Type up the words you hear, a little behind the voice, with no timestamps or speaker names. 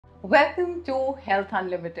Welcome to Health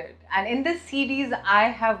Unlimited, and in this series I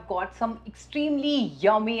have got some extremely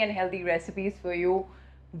yummy and healthy recipes for you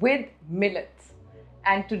with millets.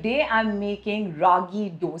 And today I'm making Ragi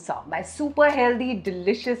Dosa, my super healthy,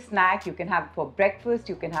 delicious snack. You can have it for breakfast,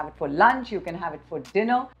 you can have it for lunch, you can have it for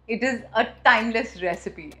dinner. It is a timeless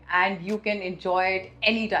recipe and you can enjoy it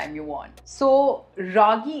anytime you want. So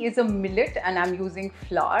Ragi is a millet and I'm using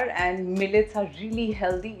flour, and millets are really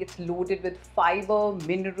healthy. It's loaded with fiber,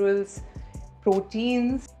 minerals,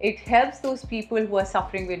 proteins. It helps those people who are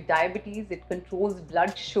suffering with diabetes. It controls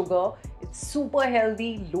blood sugar. It's super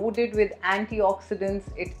healthy, loaded with antioxidants.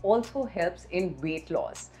 It also helps in weight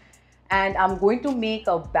loss. And I'm going to make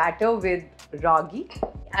a batter with ragi,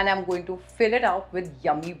 and I'm going to fill it out with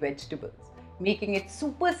yummy vegetables, making it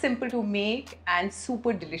super simple to make and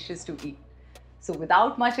super delicious to eat. So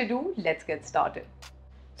without much ado, let's get started.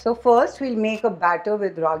 So first we'll make a batter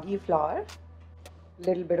with ragi flour,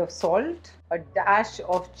 little bit of salt, a dash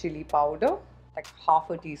of chili powder, like half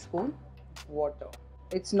a teaspoon, water.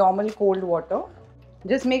 It's normal cold water.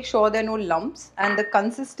 Just make sure there are no lumps, and the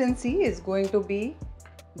consistency is going to be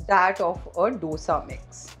that of a dosa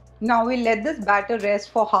mix. Now we'll let this batter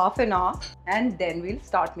rest for half an hour and then we'll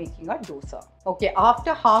start making our dosa. Okay,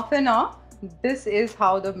 after half an hour, this is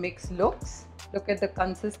how the mix looks. Look at the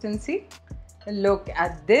consistency. Look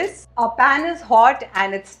at this. Our pan is hot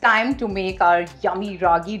and it's time to make our yummy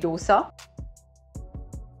ragi dosa.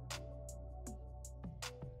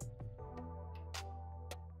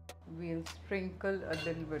 We'll sprinkle a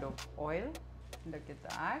little bit of oil. Look at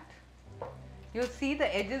that. You'll see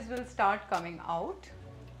the edges will start coming out.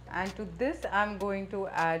 And to this I'm going to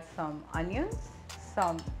add some onions,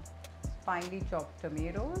 some finely chopped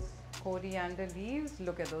tomatoes, coriander leaves.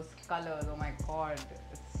 Look at those colors. Oh my god.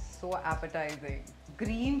 So appetizing.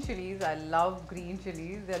 Green chilies, I love green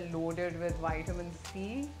chilies. They're loaded with vitamin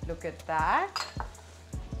C. Look at that.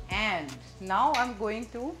 And now I'm going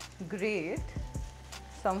to grate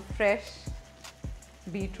some fresh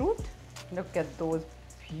beetroot. Look at those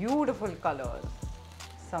beautiful colors.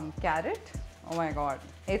 Some carrot. Oh my god.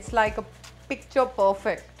 It's like a picture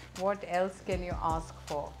perfect. What else can you ask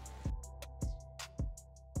for?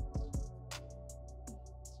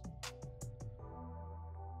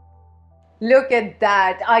 Look at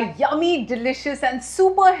that. Our yummy, delicious and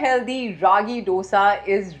super healthy ragi dosa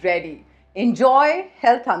is ready. Enjoy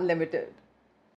Health Unlimited.